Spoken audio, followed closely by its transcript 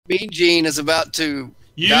Mean Gene is about to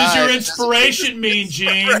use your inspiration, Mean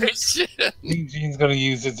Gene. Mean Gene's gonna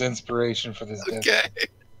use his inspiration for this. Okay.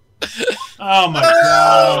 Oh my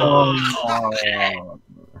god.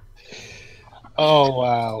 Oh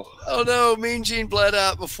wow. Oh no, Mean Gene bled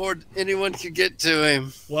out before anyone could get to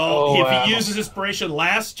him. Well, if he used his inspiration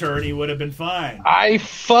last turn, he would have been fine. I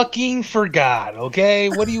fucking forgot, okay?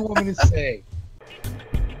 What do you want me to say?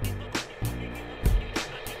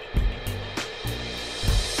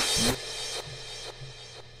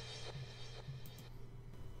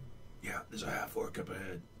 Yeah, there's a half-orc up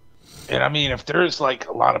ahead. And I mean, if there's like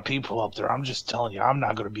a lot of people up there, I'm just telling you, I'm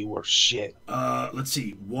not gonna be worth shit. Let's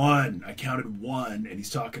see. One. I counted one, and he's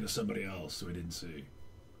talking to somebody else, so we didn't see.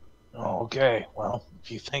 Oh, okay. Well,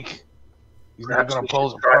 if you think he's not gonna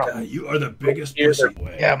pose a problem, you are the biggest pussy.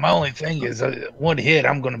 Yeah, my only thing is one hit,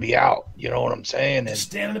 I'm gonna be out. You know what I'm saying? Just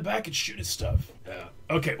stand in the back and shoot at stuff. Yeah.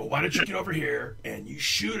 Okay. Well, why don't you get over here and you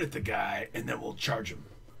shoot at the guy, and then we'll charge him.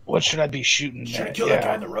 What should I be shooting? Try to kill that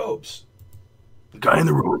guy in the robes. The guy in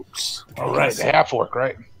the robes. All right, the half-orc,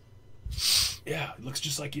 right? Yeah, he looks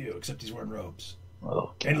just like you, except he's wearing robes.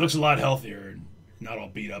 Okay. And he looks a lot healthier and not all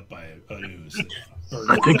beat up by a ooze.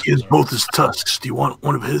 I think he has both his tusks. Do you want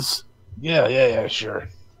one of his? Yeah, sure.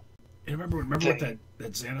 And remember what that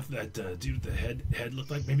Xanath, that dude with the head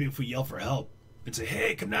looked like? Maybe if we yell for help and say,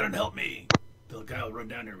 "Hey, come down and help me," the guy will run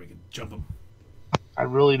down here. We can jump him. I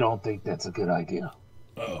really don't think that's a good idea.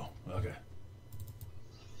 Oh, okay.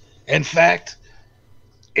 In fact,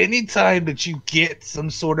 anytime that you get some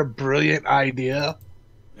sort of brilliant idea,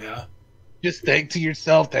 just think to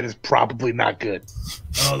yourself that is probably not good.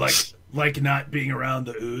 Oh, like not being around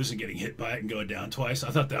the ooze and getting hit by it and going down twice.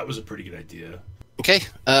 I thought that was a pretty good idea. Okay,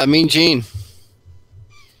 Mean Gene.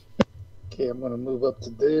 Okay, I'm gonna move up to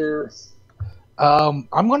there. I'm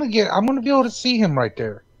gonna be able to see him right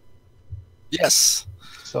there. Yes.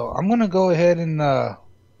 So I'm gonna go ahead and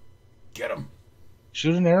get him.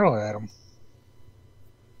 Shoot an arrow at him.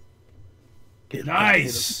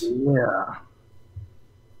 Nice. Yeah.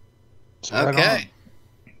 Okay.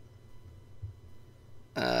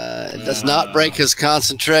 It does not break his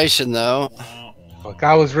concentration, though. Fuck,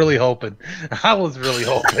 I was really hoping.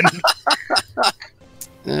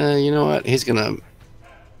 You know what? He's gonna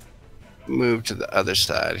move to the other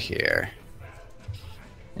side here,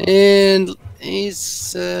 and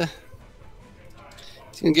he's gonna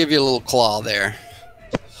give you a little claw there.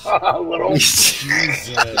 A little. Jesus.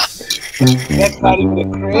 That's not even a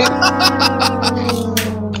crit.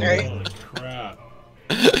 Okay. Holy crap.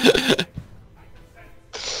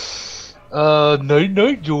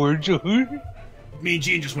 Night, George. Mean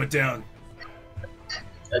Gene just went down.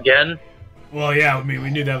 Again? Well, yeah, I mean, we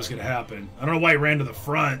knew that was going to happen. I don't know why he ran to the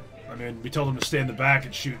front. I mean, we told him to stay in the back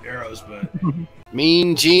and shoot arrows, but...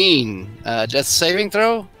 Mean Gene. Death saving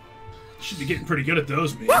throw? Should be getting pretty good at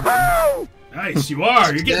those, Mean. Nice, you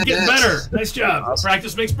are. You're getting better. Nice job. Awesome.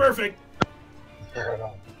 Practice makes perfect.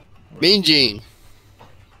 Mean Gene.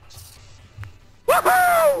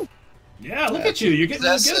 Yeah, look at you. You're getting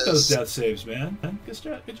really good at those death saves, man.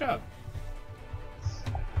 Good job.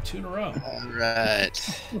 2 in a row. All right.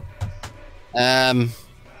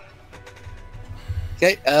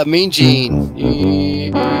 Okay, Mean Gene.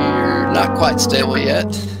 You're not quite stable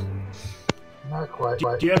yet. Not quite.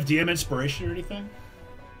 Do you have DM inspiration or anything?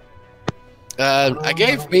 I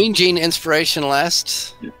gave Mean Gene inspiration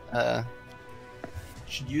last.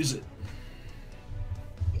 Should use it.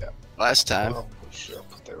 Yeah. Last time. Oh, shit, I'll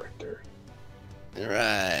put that right there. All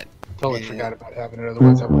right. Totally forgot about having it.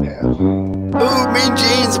 Otherwise, I would have. Ooh, Mean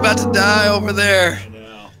Gene's about to die over there. I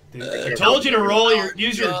know. I told you to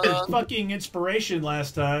use your fucking inspiration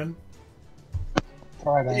last time.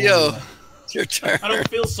 Yo, it's your turn. I don't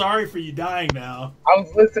feel sorry for you dying now. I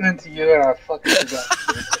was listening to you and I fucking forgot.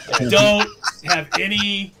 I don't have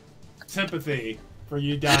any sympathy for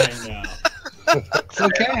you dying now. It's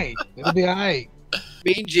okay. It'll be alright.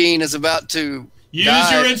 Mean Gene is about to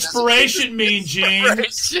use your inspiration, Mean Gene.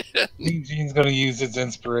 Mean Gene's gonna use his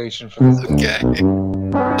inspiration for this. Okay.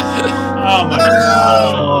 Oh my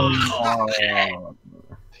god.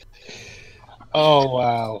 Oh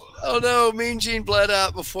wow. Oh no, Mean Gene bled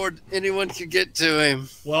out before anyone could get to him.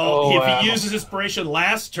 Well, if he used his inspiration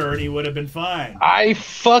last turn, he would have been fine. I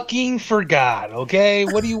fucking forgot, okay?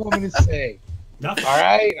 What do you want me to say? Nothing.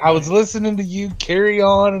 Alright? I was listening to you carry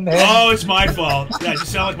on and Oh, it's my fault. Yeah, you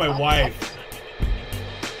sound like my wife.